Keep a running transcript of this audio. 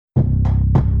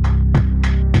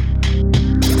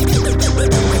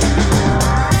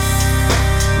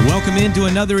into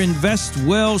another Invest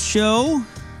Well show.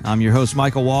 I'm your host,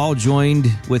 Michael Wall,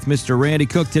 joined with Mr. Randy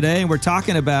Cook today, and we're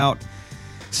talking about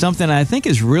something I think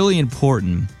is really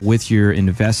important with your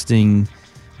investing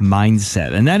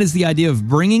mindset, and that is the idea of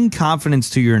bringing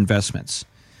confidence to your investments.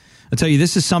 I'll tell you,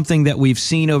 this is something that we've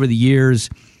seen over the years.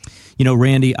 You know,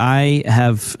 Randy, I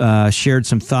have shared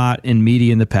some thought in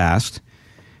media in the past,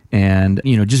 and,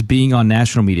 you know, just being on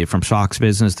national media, from Fox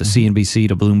Business to CNBC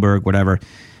to Bloomberg, whatever,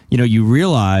 you know, you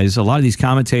realize a lot of these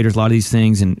commentators, a lot of these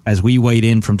things, and as we weighed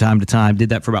in from time to time, did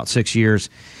that for about 6 years,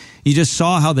 you just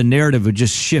saw how the narrative would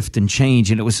just shift and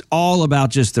change, and it was all about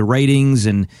just the ratings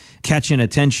and catching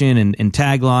attention and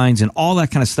taglines and all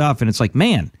that kind of stuff, and it's like,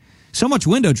 man, so much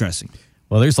window dressing.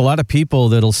 Well, there's a lot of people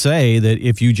that'll say that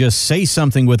if you just say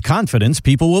something with confidence,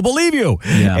 people will believe you.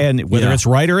 Yeah. And whether it's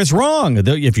right or it's wrong,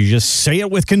 if you just say it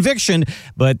with conviction,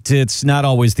 but it's not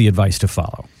always the advice to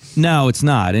follow. No, it's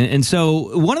not. And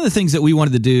so one of the things that we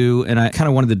wanted to do, and I kind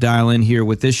of wanted to dial in here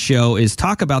with this show, is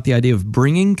talk about the idea of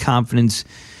bringing confidence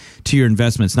to your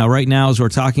investments. Now, right now, as we're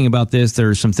talking about this,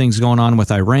 there's some things going on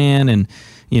with Iran and,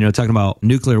 you know, talking about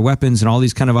nuclear weapons and all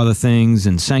these kind of other things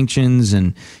and sanctions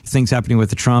and things happening with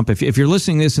the Trump. If you're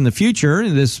listening to this in the future,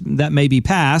 that may be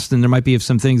past, and there might be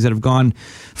some things that have gone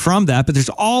from that. But there's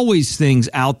always things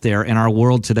out there in our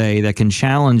world today that can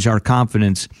challenge our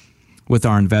confidence with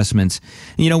our investments.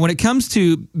 You know, when it comes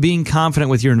to being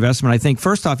confident with your investment, I think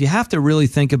first off, you have to really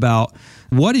think about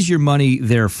what is your money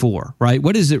there for, right?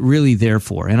 What is it really there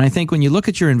for? And I think when you look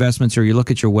at your investments or you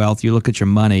look at your wealth, you look at your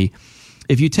money,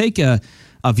 if you take a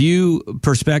view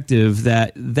perspective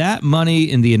that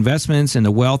money and the investments and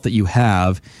the wealth that you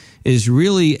have is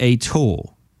really a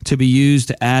tool to be used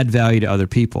to add value to other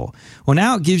people. Well,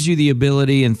 now it gives you the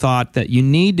ability and thought that you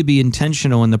need to be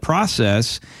intentional in the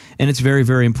process, and it's very,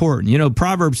 very important. You know,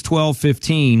 Proverbs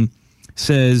 12:15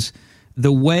 says,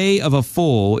 "The way of a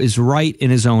fool is right in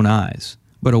his own eyes,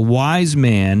 but a wise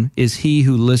man is he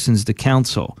who listens to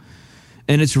counsel."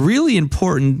 And it's really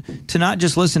important to not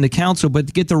just listen to counsel, but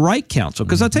to get the right counsel.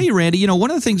 Because I'll tell you, Randy, you know, one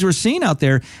of the things we're seeing out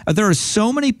there are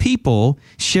so many people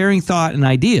sharing thought and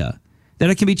idea that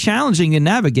it can be challenging to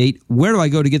navigate. Where do I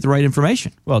go to get the right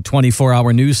information? Well,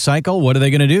 24-hour news cycle, what are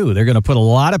they going to do? They're going to put a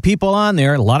lot of people on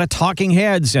there, a lot of talking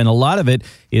heads, and a lot of it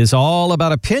is all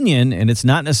about opinion, and it's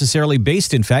not necessarily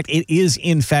based in fact. It is,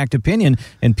 in fact, opinion,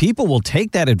 and people will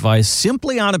take that advice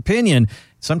simply on opinion,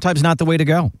 sometimes not the way to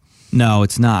go. No,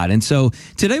 it's not. And so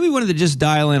today we wanted to just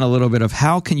dial in a little bit of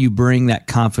how can you bring that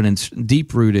confidence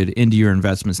deep-rooted into your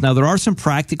investments. Now, there are some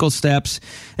practical steps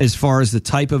as far as the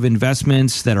type of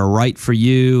investments that are right for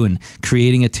you and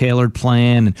creating a tailored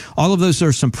plan. And all of those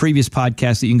are some previous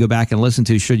podcasts that you can go back and listen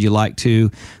to should you like to.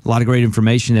 A lot of great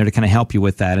information there to kind of help you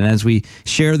with that. And as we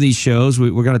share these shows,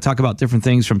 we're going to talk about different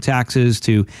things from taxes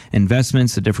to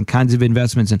investments, to different kinds of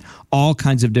investments, and all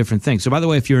kinds of different things. So by the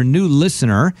way, if you're a new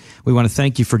listener, we want to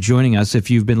thank you for joining us. If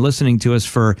you've been listening to us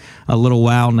for a little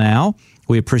while now,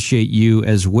 we appreciate you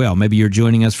as well. Maybe you're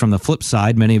joining us from the flip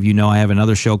side. Many of you know I have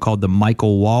another show called The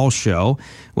Michael Wall Show,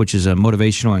 which is a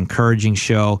motivational, encouraging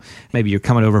show. Maybe you're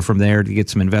coming over from there to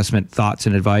get some investment thoughts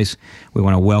and advice. We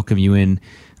want to welcome you in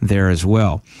there as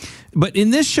well. But in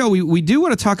this show, we do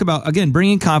want to talk about, again,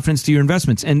 bringing confidence to your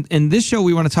investments. And in this show,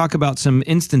 we want to talk about some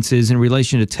instances in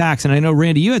relation to tax. And I know,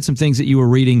 Randy, you had some things that you were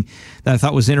reading that I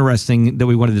thought was interesting that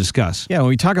we wanted to discuss. Yeah, when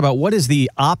we talk about what is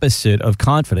the opposite of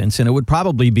confidence, and it would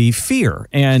probably be fear.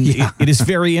 And it is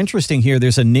very interesting here.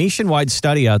 There's a nationwide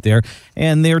study out there,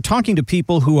 and they're talking to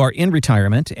people who are in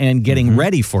retirement and getting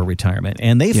ready for retirement.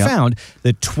 And they found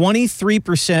that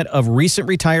 23% of recent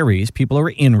retirees, people who are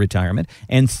in retirement,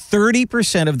 and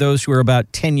 30% of those who are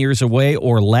about 10 years away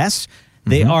or less,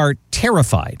 they are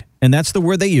terrified. And that's the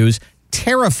word they use,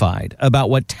 terrified about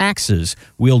what taxes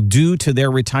will do to their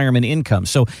retirement income.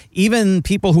 So even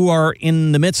people who are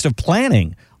in the midst of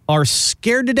planning are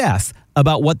scared to death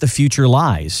about what the future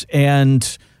lies.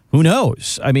 And who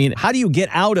knows? I mean, how do you get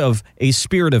out of a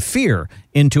spirit of fear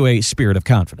into a spirit of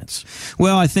confidence?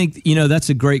 Well, I think, you know,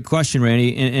 that's a great question,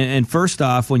 Randy. And first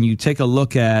off, when you take a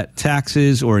look at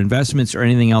taxes or investments or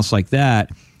anything else like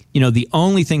that, you know, the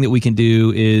only thing that we can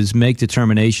do is make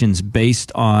determinations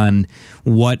based on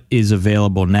what is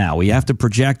available now. We have to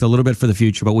project a little bit for the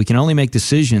future, but we can only make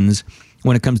decisions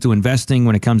when it comes to investing,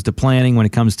 when it comes to planning, when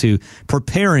it comes to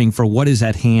preparing for what is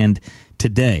at hand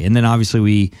today. And then obviously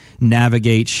we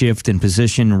navigate, shift, and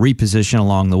position, reposition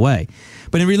along the way.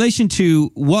 But in relation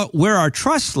to where our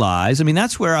trust lies, I mean,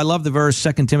 that's where I love the verse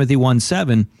 2 Timothy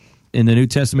 1:7 in the New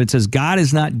Testament. It says, God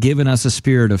has not given us a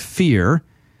spirit of fear,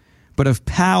 but of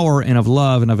power and of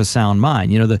love and of a sound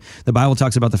mind. You know, the Bible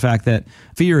talks about the fact that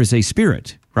fear is a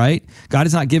spirit, right? God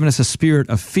has not given us a spirit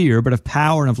of fear, but of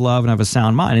power and of love and of a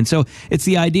sound mind. And so it's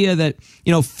the idea that,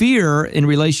 you know, fear in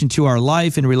relation to our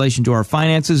life, in relation to our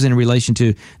finances, in relation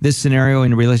to this scenario,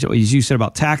 in relation to what you said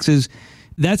about taxes,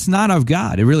 that's not of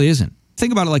God. It really isn't.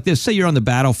 Think about it like this. Say you're on the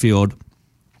battlefield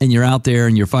and you're out there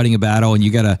and you're fighting a battle and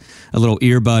you got a little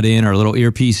earbud in or a little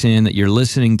earpiece in that you're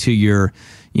listening to your,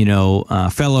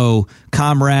 fellow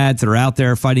comrades that are out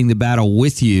there fighting the battle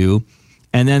with you.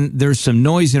 And then there's some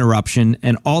noise interruption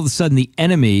and all of a sudden the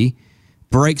enemy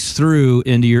breaks through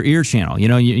into your ear channel. You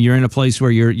know, you're in a place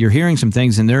where you're hearing some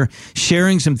things and they're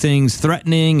sharing some things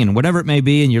threatening and whatever it may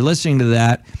be. And you're listening to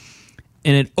that.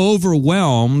 And it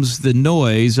overwhelms the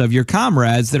noise of your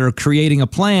comrades that are creating a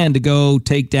plan to go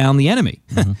take down the enemy.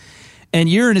 Mm-hmm. And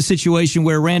you're in a situation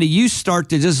where, Randy, you start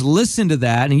to just listen to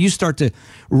that and you start to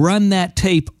run that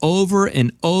tape over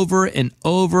and over and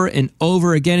over and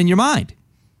over again in your mind.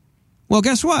 Well,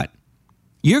 guess what?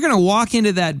 You're going to walk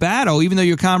into that battle, even though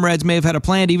your comrades may have had a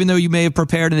plan, even though you may have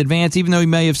prepared in advance, even though you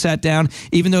may have sat down,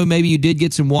 even though maybe you did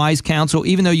get some wise counsel,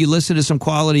 even though you listened to some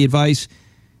quality advice.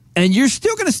 And you're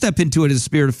still going to step into it as a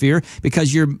spirit of fear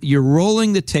because you're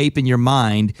rolling the tape in your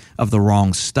mind of the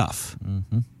wrong stuff,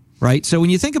 right? So when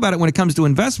you think about it, when it comes to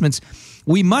investments,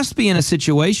 we must be in a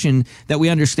situation that we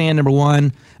understand, number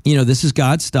one, this is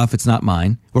God's stuff. It's not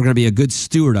mine. We're going to be a good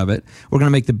steward of it. We're going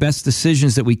to make the best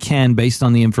decisions that we can based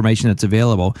on the information that's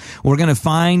available. We're going to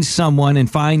find someone and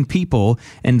find people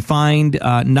and find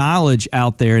knowledge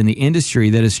out there in the industry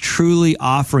that is truly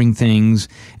offering things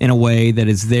in a way that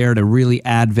is there to really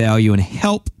add value and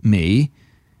help me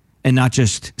and not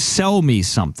just sell me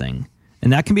something.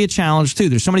 And that can be a challenge too.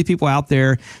 There's so many people out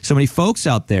there, so many folks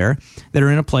out there that are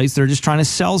in a place that are just trying to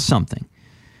sell something.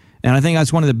 And I think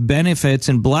that's one of the benefits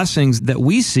and blessings that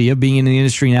we see of being in the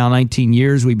industry now 19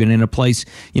 years. We've been in a place,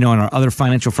 in our other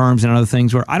financial firms and other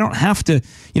things where I don't have to,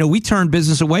 we turn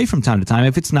business away from time to time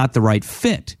if it's not the right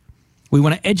fit. We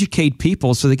want to educate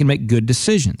people so they can make good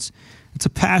decisions. It's a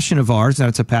passion of ours, and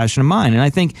it's a passion of mine. And I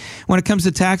think when it comes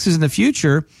to taxes in the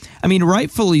future,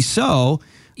 rightfully so,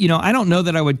 I don't know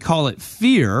that I would call it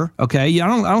fear, okay? I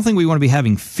don't think we want to be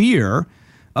having fear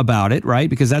about it, right?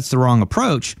 Because that's the wrong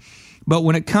approach. But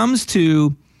when it comes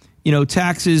to,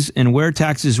 taxes and where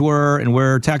taxes were and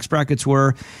where tax brackets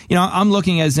were, I'm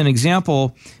looking as an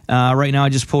example right now. I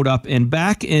just pulled up, and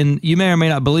back in, you may or may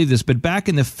not believe this, but back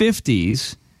in the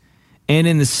 50s and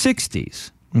in the 60s,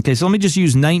 okay, so let me just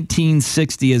use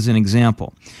 1960 as an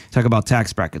example. Talk about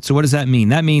tax brackets. So what does that mean?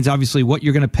 That means obviously what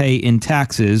you're going to pay in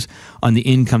taxes on the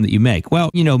income that you make. Well,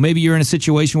 maybe you're in a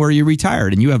situation where you're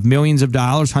retired and you have millions of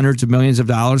dollars, hundreds of millions of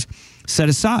dollars set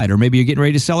aside, or maybe you're getting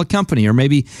ready to sell a company, or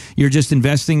maybe you're just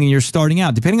investing and you're starting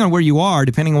out. Depending on where you are,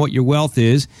 depending on what your wealth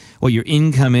is, what your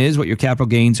income is, what your capital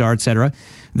gains are, et cetera,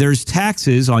 there's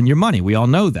taxes on your money. We all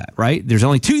know that, right? There's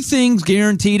only two things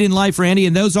guaranteed in life, Randy,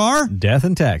 and those are? Death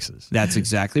and taxes. That's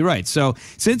exactly right. So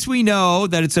since we know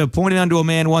that it's appointed unto a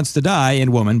man once to die,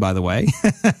 and woman, by the way,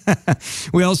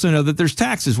 we also know that there's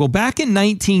taxes. Well, back in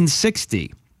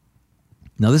 1960,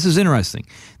 now, this is interesting.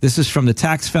 This is from the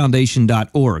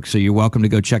taxfoundation.org, so you're welcome to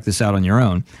go check this out on your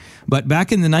own. But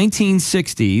back in the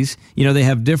 1960s, they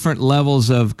have different levels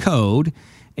of code,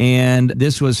 and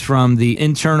this was from the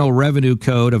Internal Revenue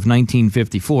Code of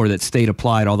 1954 that stayed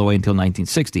applied all the way until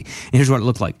 1960. And here's what it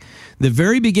looked like. The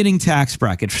very beginning tax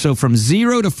bracket, so from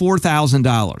 $0 to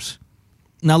 $4,000.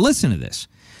 Now, listen to this.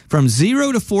 From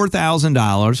 $0 to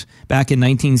 $4,000 back in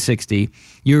 1960,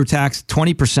 you were taxed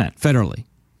 20% federally.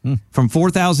 From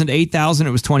 4,000 to 8,000, it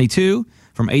was 22.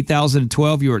 From 8,000 to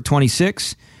 12, you were at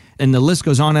 26. And the list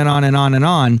goes on and on and on and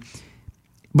on.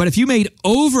 But if you made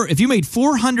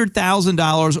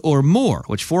 $400,000 or more,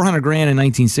 which $400,000 in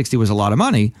 1960 was a lot of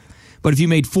money, but if you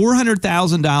made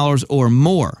 $400,000 or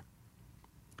more,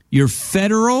 your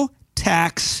federal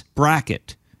tax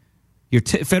bracket, your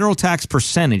federal tax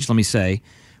percentage, let me say,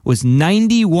 was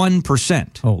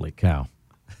 91%. Holy cow.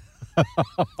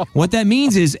 What that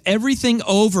means is everything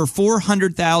over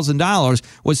 $400,000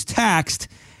 was taxed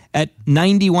at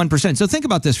 91%. So think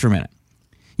about this for a minute.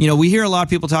 We hear a lot of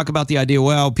people talk about the idea,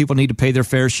 well, people need to pay their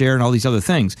fair share and all these other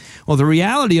things. Well, the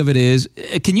reality of it is,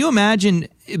 can you imagine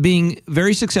being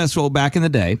very successful back in the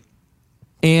day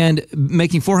and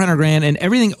making $400,000 and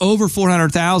everything over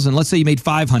 $400,000, let's say you made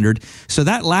 $500,000. So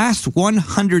that last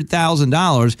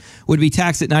 $100,000 would be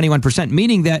taxed at 91%,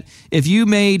 meaning that if you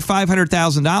made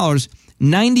 $500,000,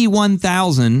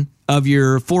 91,000 of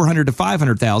your $400,000 to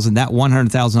 $500,000, that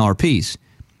 $100,000 piece,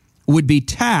 would be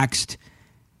taxed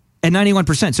at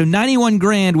 91%. So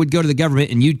 $91,000 would go to the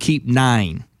government and you'd keep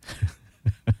 $9,000.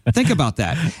 Think about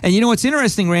that. And you know what's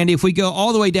interesting, Randy? If we go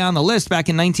all the way down the list, back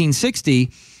in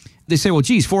 1960, they say, well,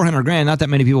 geez, $400,000. Not that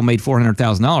many people made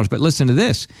 $400,000. But listen to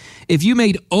this: if you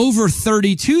made over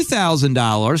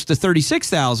 $32,000 to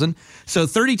 $36,000, so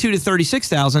 $32,000 to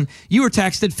 $36,000, you were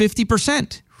taxed at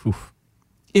 50%. Oof.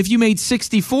 If you made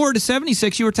 $64,000 to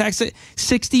 $76,000, you were taxed at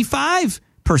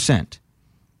 65%.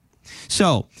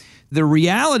 So the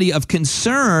reality of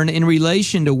concern in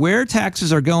relation to where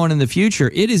taxes are going in the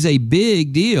future, it is a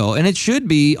big deal, and it should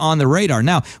be on the radar.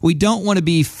 Now, we don't want to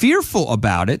be fearful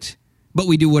about it, but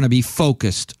we do want to be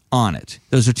focused on it.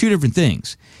 Those are two different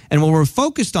things. And when we're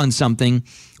focused on something,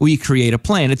 we create a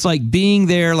plan. It's like being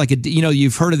there, like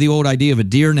you've heard of the old idea of a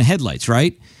deer in the headlights,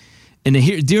 right? And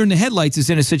the deer in the headlights is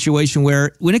in a situation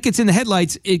where when it gets in the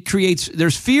headlights,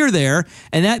 there's fear there,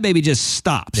 and that baby just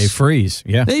stops. They freeze.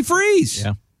 Yeah. They freeze.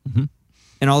 Yeah. Mm-hmm.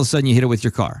 And all of a sudden you hit it with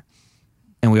your car.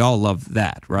 And we all love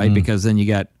that, right? Because then you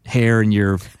got hair in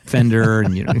your fender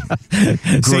and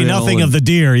say nothing of the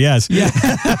deer, yes. Yeah.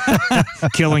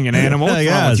 Killing an animal. What's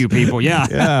wrong with you people?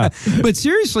 Yeah. But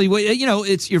seriously,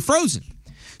 you're frozen.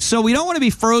 So we don't want to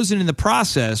be frozen in the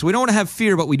process. We don't want to have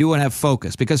fear, but we do want to have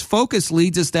focus, because focus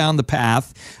leads us down the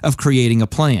path of creating a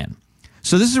plan.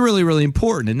 So this is really, really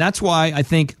important. And that's why I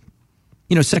think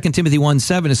 2 Timothy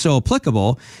 1:7 is so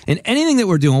applicable in anything that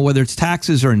we're doing, whether it's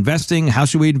taxes or investing. How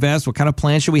should we invest? What kind of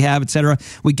plan should we have, et cetera?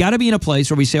 We got to be in a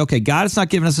place where we say, okay, God has not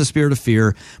given us a spirit of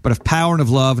fear, but of power and of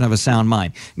love and of a sound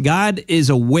mind. God is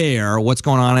aware of what's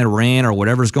going on in Iran or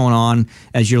whatever's going on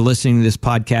as you're listening to this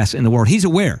podcast in the world. He's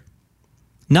aware.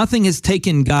 Nothing has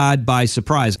taken God by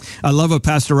surprise. I love what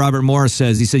Pastor Robert Morris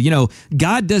says. He said,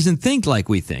 God doesn't think like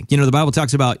we think. The Bible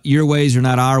talks about your ways are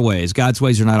not our ways. God's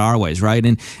ways are not our ways, right?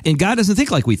 And God doesn't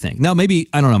think like we think. Now, maybe,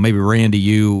 I don't know, maybe Randy,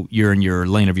 you're in your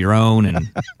lane of your own.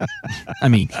 And I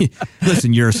mean,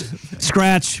 listen, you're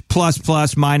scratch,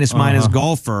 plus, minus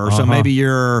golfer. So maybe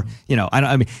you're,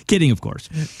 I mean, kidding, of course.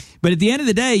 But at the end of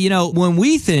the day, when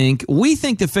we think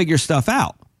to figure stuff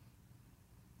out,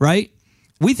 right?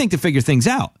 We think to figure things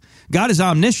out. God is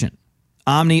omniscient.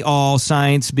 Omni, all,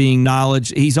 science being knowledge.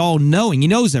 He's all knowing. He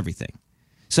knows everything.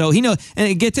 So he knows,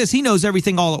 and get this, he knows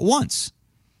everything all at once.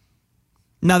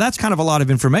 Now that's kind of a lot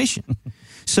of information.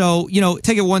 So,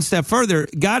 take it one step further.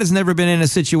 God has never been in a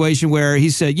situation where he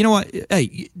said, you know what?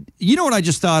 Hey, you know what I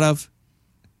just thought of?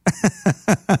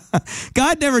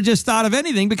 God never just thought of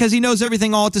anything, because he knows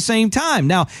everything all at the same time.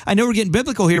 Now, I know we're getting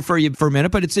biblical here for a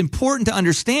minute, but it's important to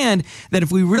understand that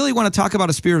if we really want to talk about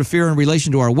a spirit of fear in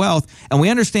relation to our wealth, and we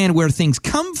understand where things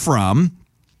come from,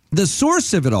 the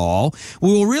source of it all,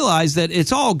 we will realize that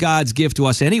it's all God's gift to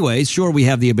us anyways. Sure, we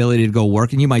have the ability to go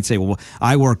work, and you might say, well,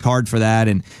 I worked hard for that,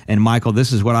 and Michael,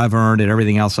 this is what I've earned and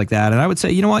everything else like that. And I would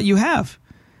say, you know what, you have.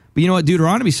 But you know what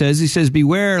Deuteronomy says? He says,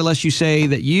 beware lest you say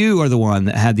that you are the one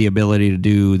that had the ability to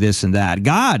do this and that.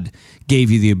 God gave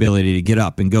you the ability to get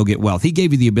up and go get wealth. He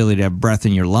gave you the ability to have breath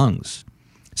in your lungs.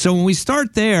 So when we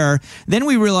start there, then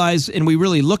we realize, and we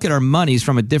really look at our monies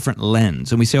from a different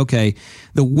lens. And we say, okay,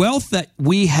 the wealth that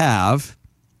we have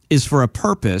is for a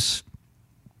purpose.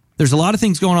 There's a lot of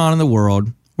things going on in the world.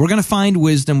 We're going to find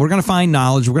wisdom. We're going to find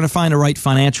knowledge. We're going to find the right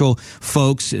financial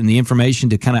folks and the information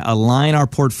to kind of align our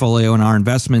portfolio and our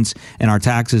investments and our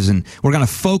taxes. And we're going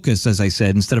to focus, as I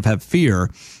said, instead of have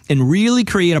fear, and really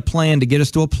create a plan to get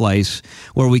us to a place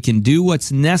where we can do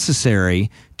what's necessary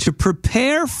to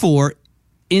prepare for,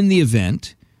 in the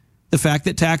event, the fact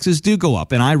that taxes do go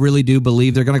up. And I really do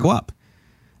believe they're going to go up.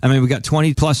 I mean, we got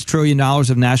 $20+ trillion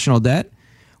of national debt.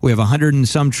 We have $100 and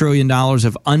some trillion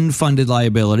of unfunded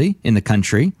liability in the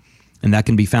country, and that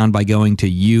can be found by going to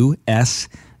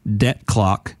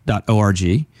usdebtclock.org.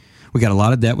 We got a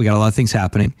lot of debt. We got a lot of things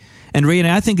happening. And Ray and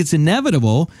I think it's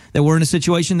inevitable that we're in a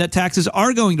situation that taxes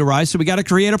are going to rise, so we got to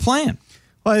create a plan.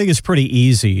 Well, I think it's pretty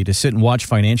easy to sit and watch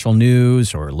financial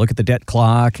news or look at the debt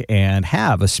clock and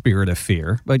have a spirit of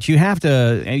fear. But you have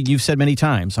to, you've said many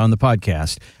times on the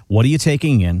podcast, what are you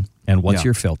taking in and what's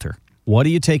your filter? What are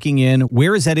you taking in?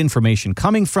 Where is that information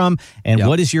coming from? And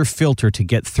what is your filter to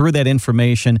get through that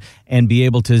information and be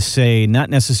able to say, not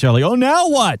necessarily, oh, now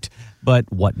what?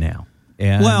 But what now?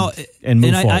 And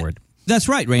move forward. That's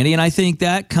right, Randy. And I think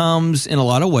that comes in a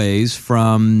lot of ways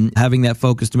from having that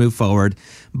focus to move forward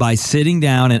by sitting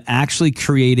down and actually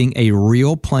creating a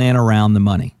real plan around the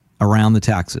money, around the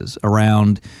taxes,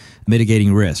 around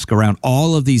mitigating risk, around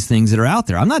all of these things that are out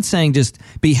there. I'm not saying just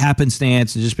be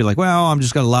happenstance and just be like, well, I'm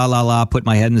just going to put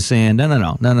my head in the sand.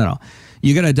 No.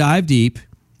 You got to dive deep.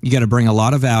 You got to bring a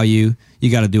lot of value.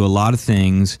 You got to do a lot of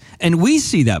things. And we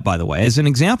see that, by the way, as an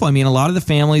example. I mean, a lot of the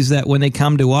families that when they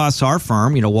come to us, our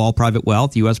firm, Wall Private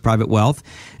Wealth, U.S. Private Wealth,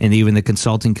 and even the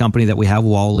consulting company that we have,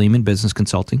 Wall Lehman Business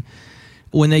Consulting,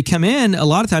 when they come in, a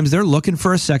lot of times they're looking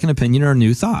for a second opinion or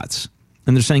new thoughts.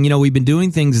 And they're saying, we've been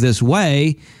doing things this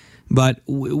way, but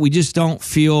we just don't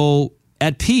feel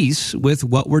at peace with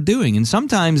what we're doing. And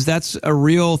sometimes that's a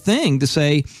real thing to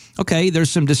say, okay,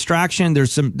 there's some distraction,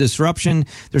 there's some disruption,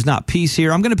 there's not peace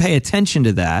here. I'm going to pay attention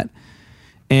to that.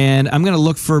 And I'm going to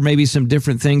look for maybe some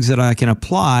different things that I can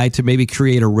apply to maybe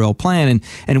create a real plan.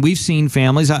 And we've seen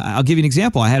families. I'll give you an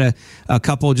example. I had a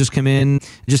couple just come in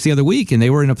just the other week, and they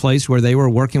were in a place where they were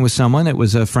working with someone that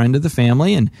was a friend of the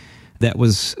family and that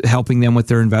was helping them with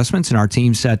their investments. And our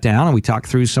team sat down and we talked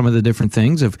through some of the different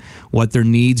things of what their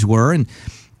needs were. And,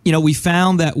 we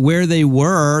found that where they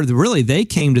were, really, they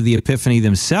came to the epiphany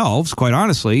themselves, quite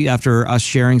honestly, after us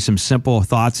sharing some simple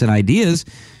thoughts and ideas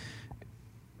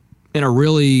in a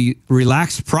really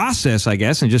relaxed process, I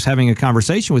guess, and just having a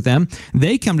conversation with them,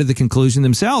 they come to the conclusion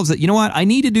themselves that, I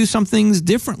need to do some things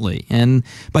differently. And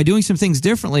by doing some things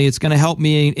differently, it's going to help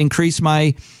me increase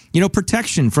my,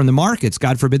 protection from the markets.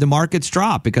 God forbid the markets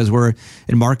drop, because we're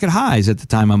in market highs at the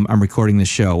time I'm recording this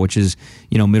show, which is,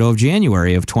 middle of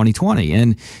January of 2020.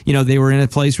 And, they were in a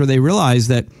place where they realized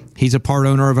that he's a part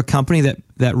owner of a company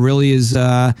that really is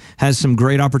has some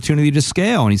great opportunity to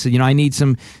scale. And he said, I need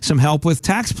some help with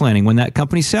tax planning when that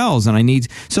company sells. And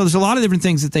so there's a lot of different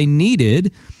things that they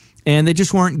needed and they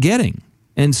just weren't getting.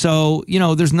 And so,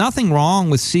 there's nothing wrong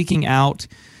with seeking out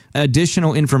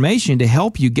additional information to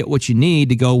help you get what you need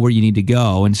to go where you need to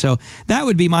go. And so that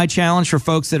would be my challenge for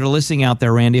folks that are listening out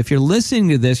there, Randy. If you're listening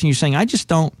to this and you're saying,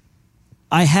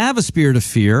 I have a spirit of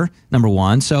fear, number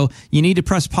one. So you need to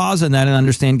press pause on that and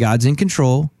understand God's in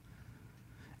control.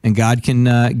 And God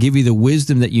can give you the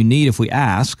wisdom that you need if we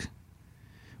ask.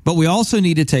 But we also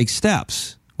need to take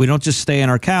steps. We don't just stay on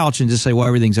our couch and just say, well,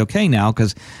 everything's okay now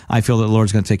because I feel that the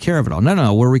Lord's going to take care of it all.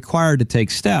 No. We're required to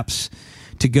take steps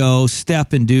to go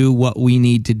step and do what we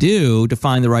need to do to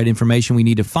find the right information we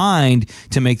need to find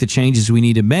to make the changes we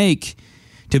need to make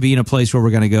to be in a place where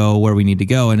we're going to go where we need to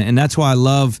go. And that's why I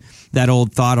love that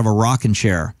old thought of a rocking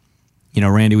chair.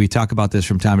 Randy, we talk about this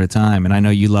from time to time, and I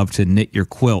know you love to knit your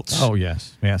quilts. Oh,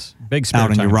 yes. Big spare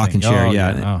out on your rocking chair, oh,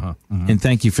 yeah. Uh-huh. Mm-hmm. And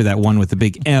thank you for that one with the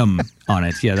big M on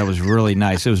it. Yeah, that was really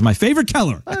nice. It was my favorite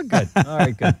color. Oh, good. All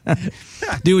right, good.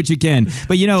 Do what you can.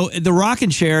 But, the rocking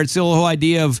chair, it's the whole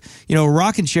idea of, a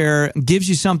rocking chair gives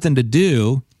you something to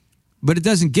do, but it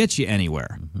doesn't get you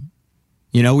anywhere.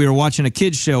 Mm-hmm. We were watching a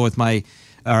kids show with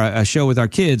a show with our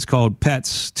kids called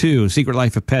Pets 2, Secret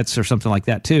Life of Pets or something like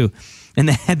that too. And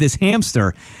they had this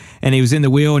hamster and he was in the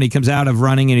wheel and he comes out of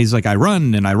running and he's like, I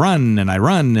run and I run and I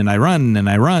run and I run and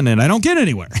I run and I don't get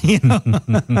anywhere.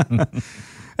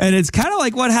 And it's kind of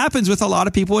like what happens with a lot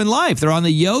of people in life. They're on the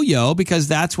yo-yo because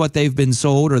that's what they've been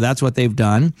sold or that's what they've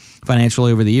done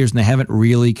financially over the years. And they haven't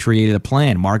really created a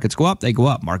plan. Markets go up, they go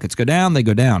up. Markets go down, they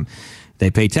go down.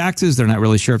 They pay taxes. They're not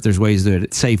really sure if there's ways to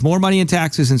save more money in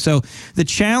taxes. And so the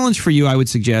challenge for you, I would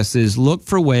suggest, is look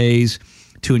for ways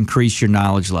to increase your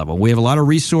knowledge level. We have a lot of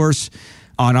resource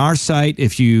on our site.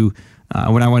 If you,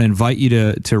 when I want to invite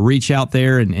you to reach out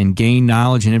there and gain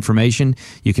knowledge and information,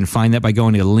 you can find that by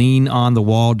going to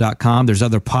leanonthewall.com. There's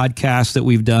other podcasts that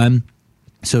we've done.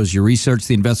 So as you research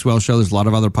the Invest Well show, there's a lot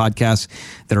of other podcasts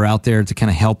that are out there to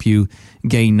kind of help you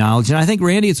gain knowledge. And I think,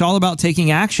 Randy, it's all about taking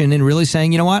action and really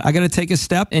saying, I got to take a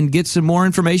step and get some more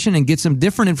information and get some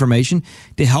different information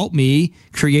to help me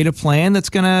create a plan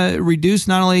that's going to reduce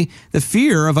not only the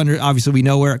fear of obviously we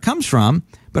know where it comes from,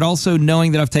 but also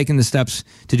knowing that I've taken the steps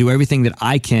to do everything that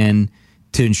I can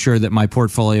to ensure that my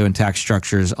portfolio and tax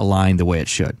structures align the way it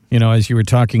should. As you were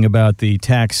talking about the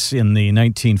tax in the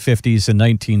 1950s and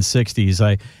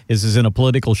 1960s, this is in a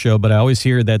political show, but I always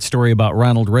hear that story about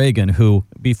Ronald Reagan, who,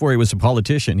 before he was a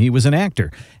politician, he was an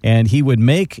actor. And he would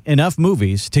make enough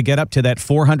movies to get up to that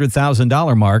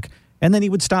 $400,000 mark, and then he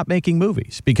would stop making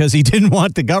movies because he didn't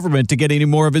want the government to get any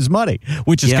more of his money,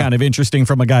 which is kind of interesting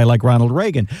from a guy like Ronald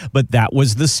Reagan. But that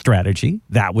was the strategy.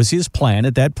 That was his plan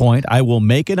at that point. I will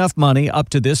make enough money up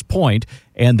to this point,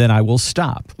 and then I will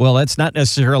stop. Well, that's not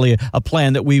necessarily a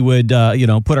plan that we would,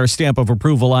 put our stamp of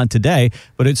approval on today,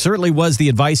 but it certainly was the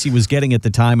advice he was getting at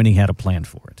the time, and he had a plan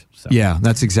for it. So. Yeah,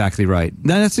 that's exactly right.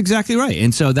 That's exactly right.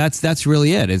 And so that's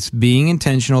really it. It's being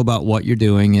intentional about what you're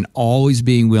doing and always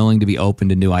being willing to be open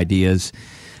to new ideas.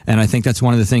 And I think that's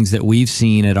one of the things that we've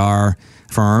seen at our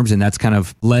firms, and that's kind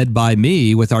of led by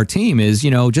me with our team, is,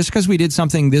 just because we did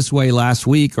something this way last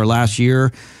week or last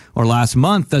year or last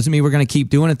month doesn't mean we're going to keep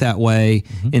doing it that way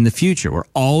in the future. We're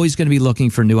always going to be looking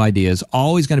for new ideas,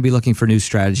 always going to be looking for new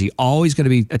strategy, always going to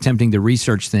be attempting to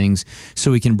research things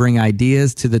so we can bring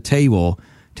ideas to the table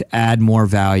to add more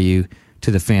value to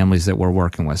the families that we're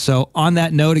working with. So on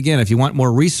that note, again, if you want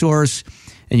more resource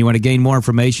and you want to gain more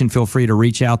information, feel free to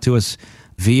reach out to us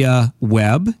via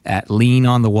web at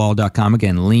leanonthewall.com.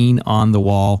 Again,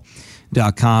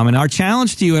 leanonthewall.com. And our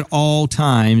challenge to you at all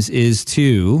times is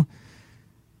to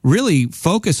really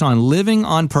focus on living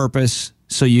on purpose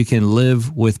so you can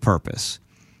live with purpose.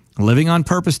 Living on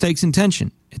purpose takes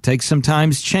intention. It takes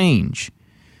sometimes change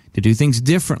to do things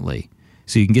differently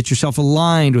so you can get yourself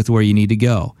aligned with where you need to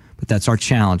go. But that's our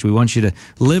challenge. We want you to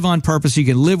live on purpose so you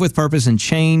can live with purpose and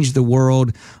change the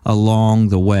world along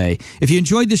the way. If you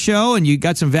enjoyed the show and you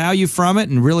got some value from it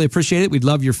and really appreciate it, we'd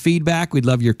love your feedback. We'd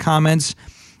love your comments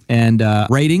and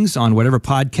ratings on whatever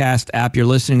podcast app you're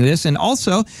listening to this. And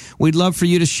also, we'd love for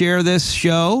you to share this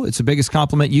show. It's the biggest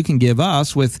compliment you can give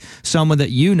us with someone that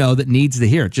you know that needs to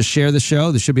hear it. Just share the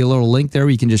show. There should be a little link there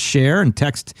where you can just share and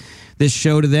text this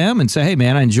show to them and say, hey,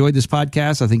 man, I enjoyed this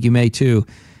podcast. I think you may too.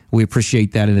 We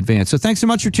appreciate that in advance. So thanks so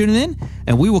much for tuning in,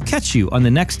 and we will catch you on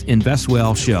the next Invest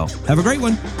Well show. Have a great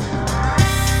one.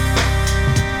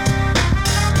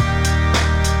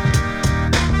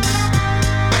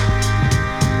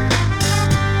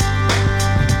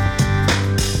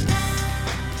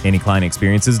 Any client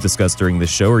experiences discussed during this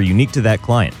show are unique to that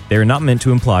client. They are not meant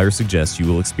to imply or suggest you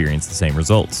will experience the same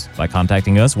results. By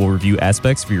contacting us, we'll review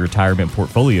aspects of your retirement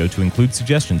portfolio to include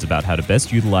suggestions about how to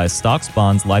best utilize stocks,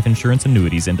 bonds, life insurance,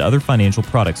 annuities, and other financial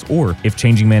products, or if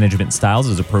changing management styles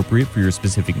is appropriate for your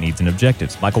specific needs and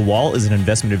objectives. Michael Wall is an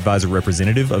investment advisor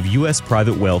representative of U.S.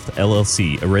 Private Wealth,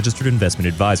 LLC, a registered investment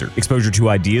advisor. Exposure to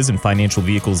ideas and financial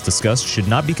vehicles discussed should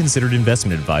not be considered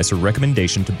investment advice or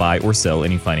recommendation to buy or sell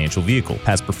any financial vehicle.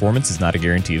 Past performance is not a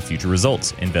guarantee of future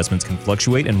results. Investments can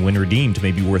fluctuate, and when redeemed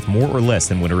may be worth more or less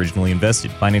than when originally invested.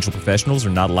 Financial professionals are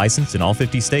not licensed in all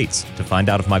 50 states. To find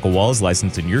out if Michael Wall is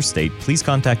licensed in your state, please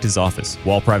contact his office.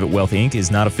 Wall Private Wealth, Inc.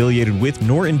 is not affiliated with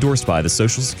nor endorsed by the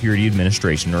Social Security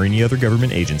Administration or any other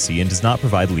government agency and does not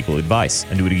provide legal advice.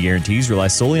 Annuity guarantees rely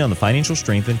solely on the financial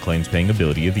strength and claims-paying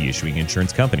ability of the issuing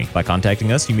insurance company. By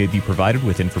contacting us, you may be provided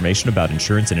with information about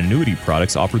insurance and annuity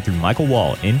products offered through Michael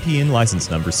Wall, NPN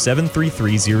license number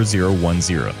 7330010.